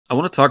I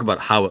want to talk about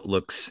how it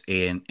looks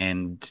and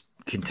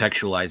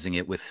contextualizing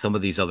it with some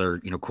of these other,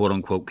 quote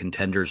unquote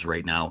contenders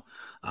right now.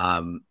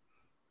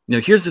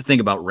 Here's the thing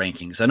about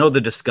rankings. I know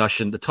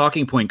the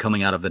talking point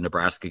coming out of the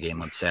Nebraska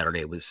game on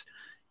Saturday was,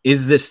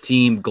 is this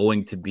team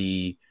going to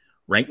be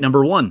ranked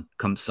number one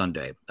come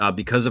Sunday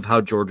because of how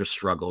Georgia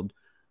struggled?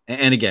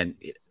 And again,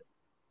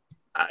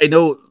 I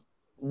know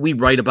we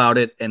write about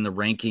it, and the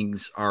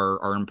rankings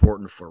are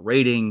important for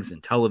ratings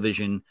and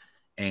television,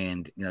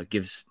 and it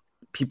gives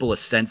people a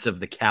sense of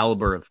the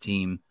caliber of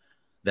team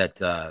that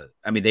the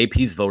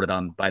AP's voted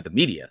on by the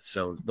media.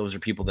 So those are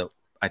people that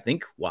I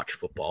think watch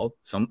football.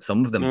 Some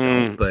of them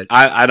don't, but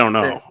I don't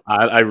know.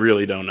 I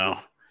really don't know.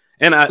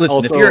 And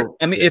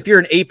if you're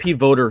an AP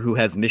voter who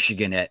has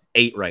Michigan at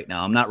 8 right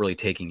now, I'm not really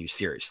taking you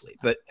seriously.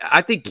 But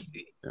I think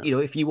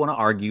if you want to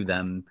argue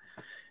them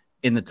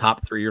in the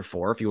top 3 or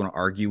 4, if you want to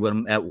argue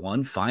them at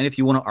 1, fine. If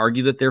you want to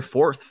argue that they're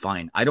 4th,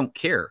 fine. I don't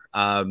care,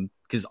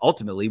 because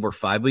ultimately we're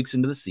 5 weeks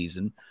into the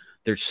season.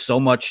 There's so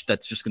much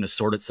that's just going to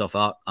sort itself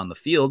out on the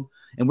field,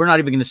 and we're not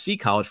even going to see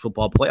college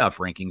football playoff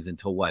rankings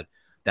until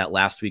that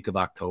last week of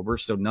October.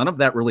 So none of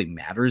that really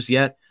matters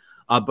yet.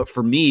 But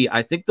for me,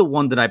 I think the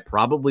one that I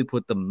probably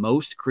put the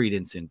most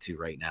credence into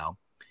right now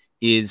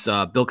is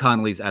Bill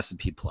Connolly's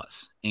S&P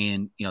Plus,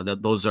 and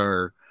those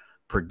are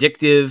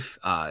predictive.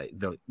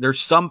 There's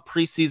some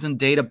preseason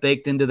data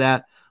baked into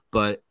that,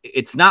 but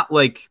it's not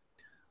like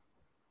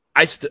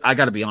I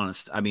got to be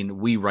honest. I mean,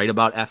 we write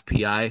about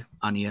FPI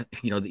on the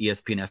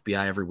ESPN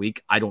FPI every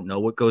week. I don't know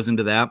what goes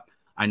into that.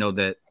 I know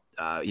that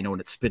when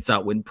it spits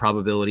out win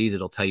probabilities,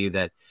 it'll tell you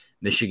that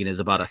Michigan is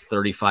about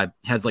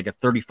has like a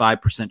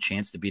 35%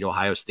 chance to beat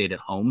Ohio State at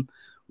home,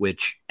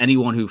 which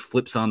anyone who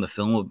flips on the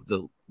film of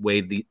the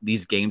way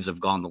these games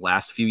have gone the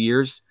last few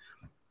years,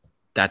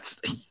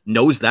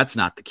 knows that's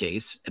not the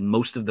case. And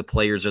most of the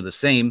players are the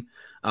same.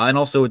 And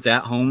also it's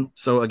at home.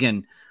 So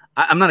again,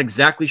 I'm not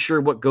exactly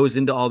sure what goes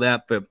into all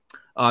that, but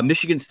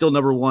Michigan's still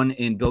number 1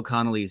 in Bill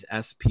Connolly's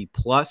SP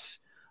Plus.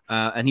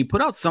 And he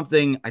put out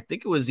something, I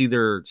think it was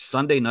either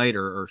Sunday night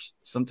or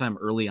sometime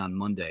early on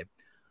Monday,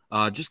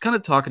 just kind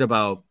of talking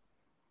about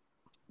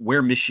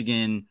where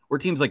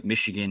teams like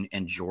Michigan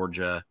and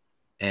Georgia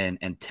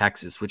and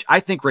Texas, which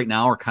I think right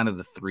now are kind of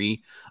the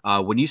 3.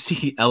 When you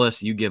see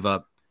LSU give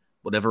up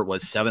whatever it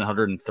was,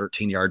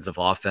 713 yards of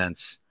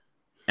offense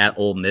at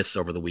Ole Miss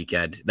over the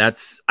weekend,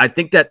 I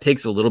think that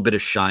takes a little bit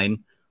of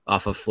shine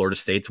off of Florida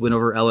State's win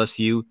over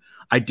LSU.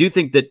 I do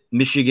think that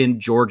Michigan,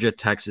 Georgia,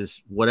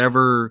 Texas,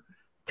 whatever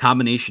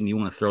combination you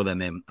want to throw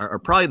them in, are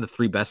probably the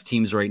 3 best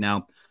teams right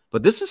now.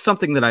 But this is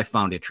something that I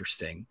found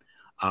interesting.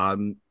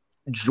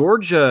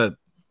 Georgia,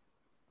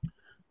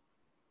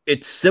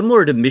 it's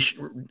similar to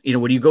Michigan.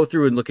 When you go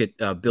through and look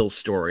at Bill's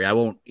story, I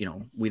won't,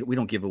 we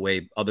don't give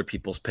away other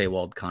people's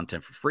paywalled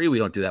content for free. We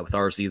don't do that with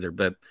ours either.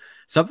 But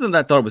something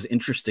that I thought was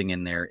interesting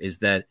in there is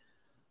that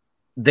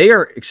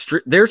they're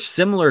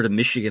similar to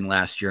Michigan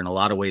last year in a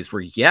lot of ways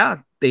where,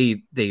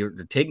 they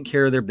are taking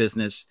care of their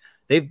business.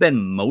 They've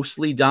been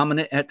mostly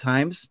dominant at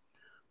times,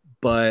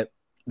 but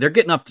they're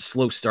getting off to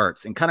slow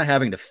starts and kind of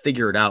having to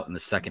figure it out in the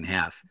second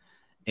half.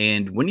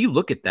 And when you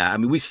look at that, I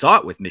mean, we saw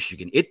it with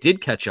Michigan. It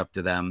did catch up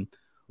to them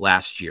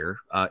last year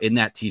in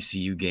that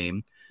TCU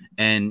game.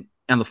 And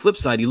on the flip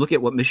side, you look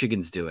at what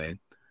Michigan's doing.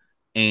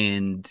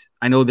 And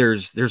I know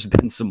there's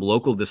been some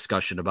local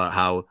discussion about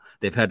how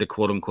they've had to,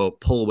 quote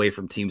unquote, pull away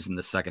from teams in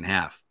the second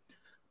half.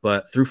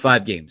 But through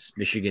 5 games,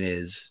 Michigan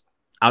is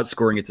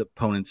outscoring its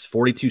opponents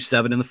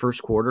 42-7 in the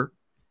first quarter,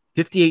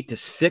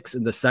 58-6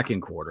 in the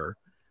second quarter,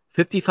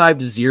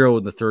 55-0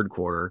 in the third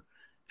quarter,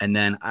 and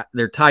then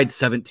they're tied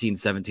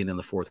 17-17 in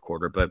the fourth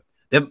quarter, but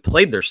they haven't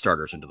played their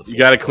starters into the fourth. You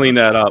got to clean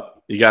that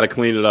up. You got to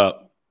clean it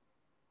up.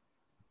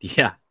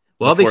 Yeah.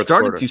 Well, they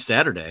started to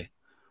Saturday.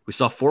 We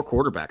saw 4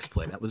 quarterbacks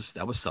play. That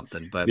was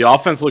something. But the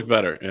offense looked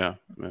better.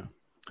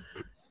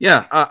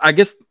 Yeah. I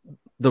guess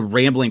the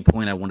rambling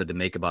point I wanted to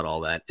make about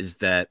all that is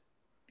that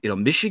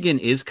Michigan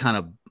is kind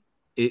of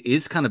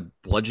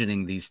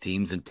bludgeoning these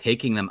teams and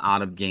taking them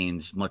out of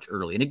games much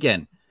early. And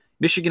again,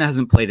 Michigan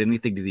hasn't played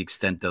anything to the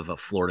extent of a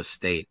Florida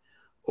State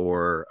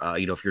or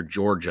if you're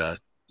Georgia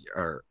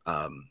or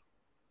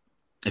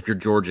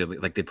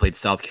like they played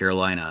South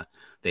Carolina,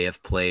 they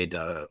have played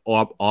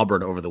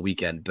Auburn over the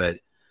weekend. But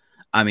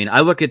I mean,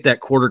 I look at that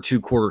quarter 2,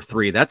 quarter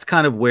 3. That's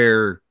kind of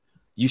where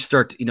you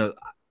start to,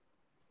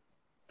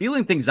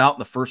 feeling things out in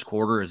the first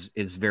quarter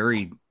is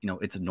very,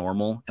 it's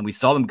normal. And we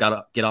saw them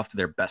get off to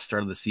their best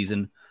start of the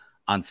season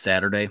on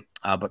Saturday.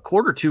 But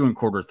quarter 2 and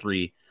quarter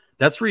 3,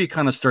 that's where you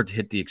kind of start to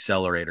hit the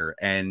accelerator.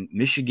 And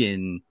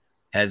Michigan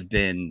has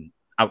been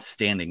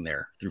outstanding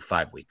there through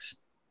 5 weeks.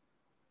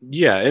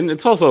 Yeah, and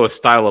it's also a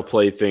style of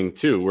play thing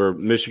too, where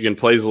Michigan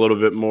plays a little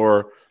bit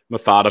more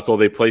methodical.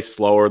 They play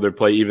slower. They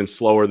play even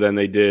slower than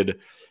they did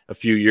a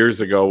few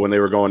years ago when they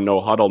were going no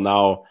huddle.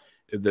 Now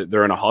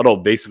they're in a huddle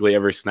basically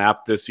every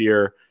snap this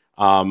year.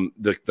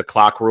 The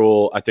clock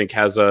rule, I think,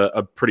 has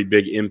a pretty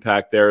big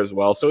impact there as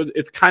well. So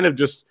it's kind of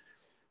just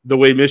the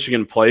way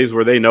Michigan plays,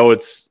 where they know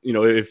it's,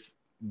 if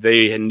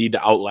they need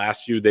to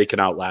outlast you, they can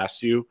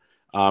outlast you.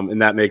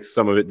 and that makes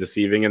some of it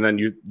deceiving. And then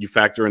you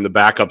factor in the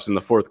backups in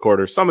the fourth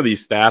quarter. Some of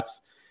these stats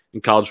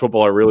in college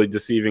football are really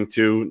deceiving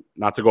too.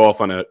 Not to go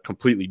off on a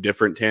completely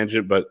different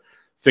tangent, but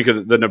think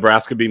of the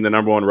Nebraska being the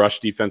 #1 rush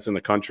defense in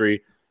the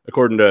country,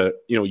 according to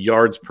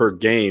yards per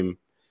game.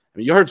 I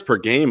mean, yards per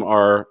game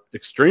are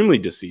extremely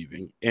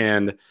deceiving,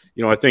 and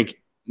I think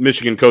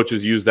Michigan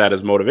coaches used that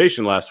as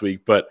motivation last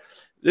week, but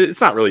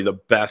it's not really the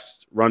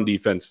best run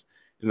defense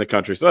in the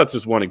country. So that's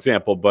just one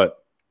example. But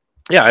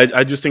yeah,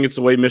 I just think it's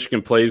the way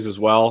Michigan plays as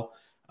well.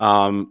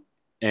 And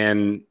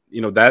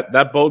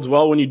that bodes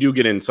well when you do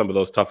get in some of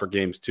those tougher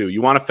games too.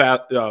 You want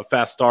a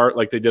fast start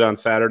like they did on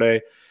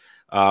Saturday.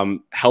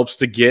 Helps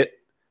to get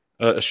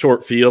a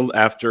short field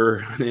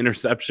after an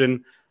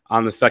interception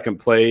on the second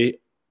play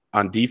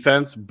on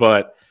defense.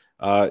 But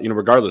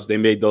regardless, they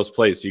made those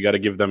plays. So you got to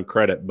give them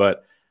credit.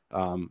 But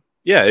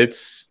yeah,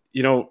 it's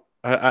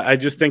I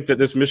just think that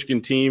this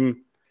Michigan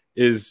team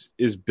is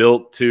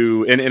built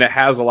to, and it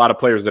has a lot of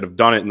players that have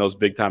done it in those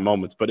big time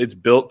moments, but it's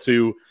built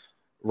to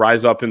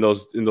rise up in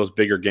those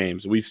bigger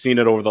games. We've seen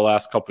it over the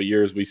last couple of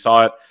years. We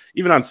saw it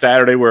even on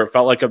Saturday where it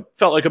felt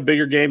like a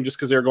bigger game just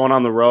because they were going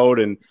on the road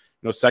and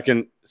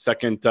second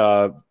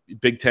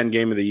Big Ten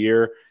game of the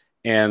year,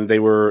 and they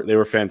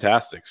were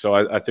fantastic. So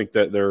I think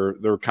that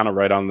they're kind of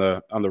right on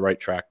the right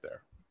track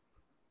there.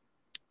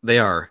 They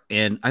are.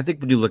 And I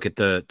think when you look at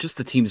just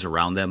the teams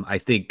around them, I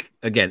think,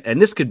 again, and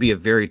this could be a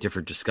very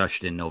different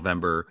discussion in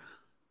November,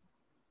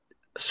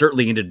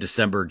 certainly into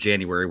December,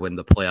 January, when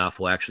the playoff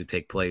will actually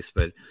take place.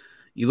 But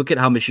you look at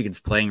how Michigan's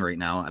playing right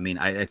now. I mean,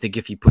 I think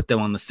if you put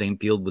them on the same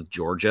field with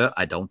Georgia,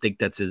 I don't think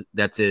that's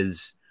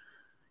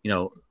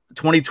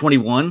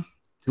 2021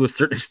 to a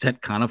certain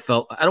extent kind of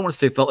felt, I don't want to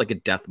say felt like a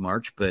death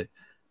march, but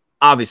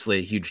obviously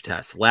a huge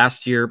test.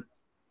 Last year,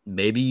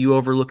 maybe you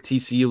overlooked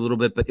TCU a little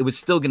bit, but it was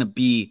still going to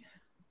be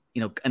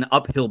an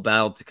uphill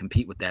battle to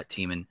compete with that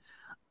team. And,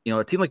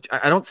 a team like,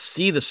 I don't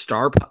see the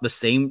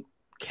same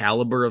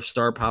caliber of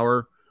star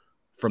power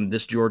from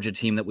this Georgia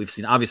team that we've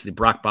seen. Obviously,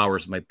 Brock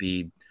Bowers might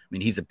be,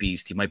 he's a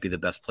beast. He might be the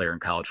best player in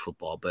college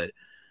football, but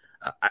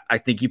I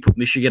think you put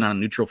Michigan on a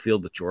neutral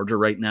field with Georgia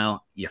right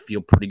now, you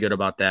feel pretty good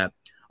about that.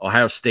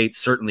 Ohio State,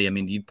 certainly,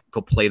 you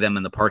go play them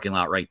in the parking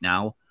lot right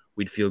now,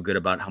 we'd feel good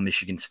about how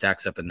Michigan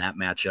stacks up in that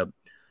matchup.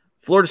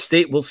 Florida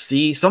State, we'll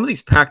see. Some of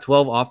these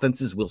Pac-12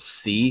 offenses we'll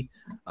see.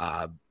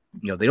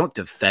 They don't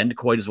defend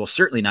quite as well.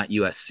 Certainly not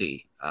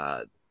USC.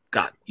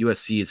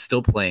 USC is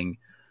still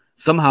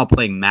somehow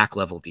playing MAC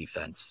level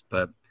defense.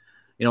 But,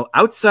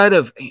 outside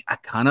of,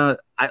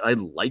 I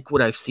like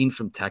what I've seen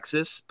from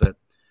Texas, but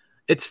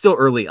it's still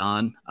early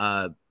on.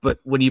 But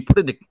when you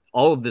put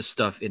all of this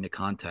stuff into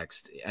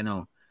context, I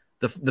know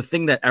the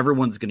thing that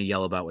everyone's going to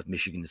yell about with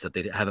Michigan is that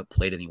they haven't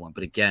played anyone.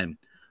 But again,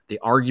 the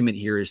argument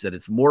here is that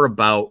it's more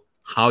about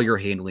how you're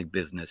handling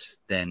business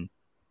than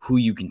who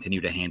you continue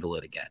to handle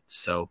it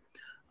against. So,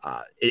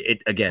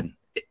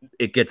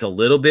 it gets a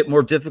little bit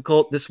more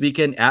difficult this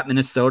weekend at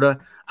Minnesota.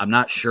 I'm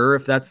not sure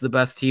if that's the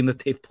best team that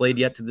they've played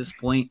yet to this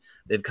point.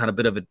 They've got a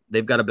bit of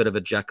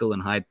a Jekyll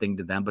and Hyde thing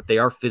to them, but they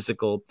are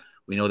physical.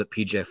 We know that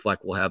PJ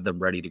Fleck will have them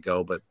ready to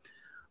go. But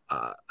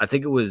I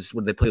think it was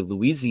when they played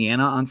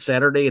Louisiana on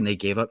Saturday and they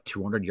gave up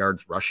 200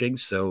 yards rushing.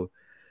 So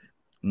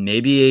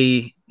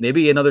maybe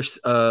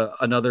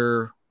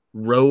another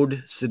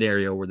road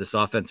scenario where this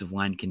offensive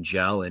line can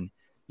gel and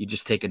you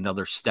just take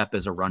another step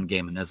as a run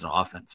game and as an offense.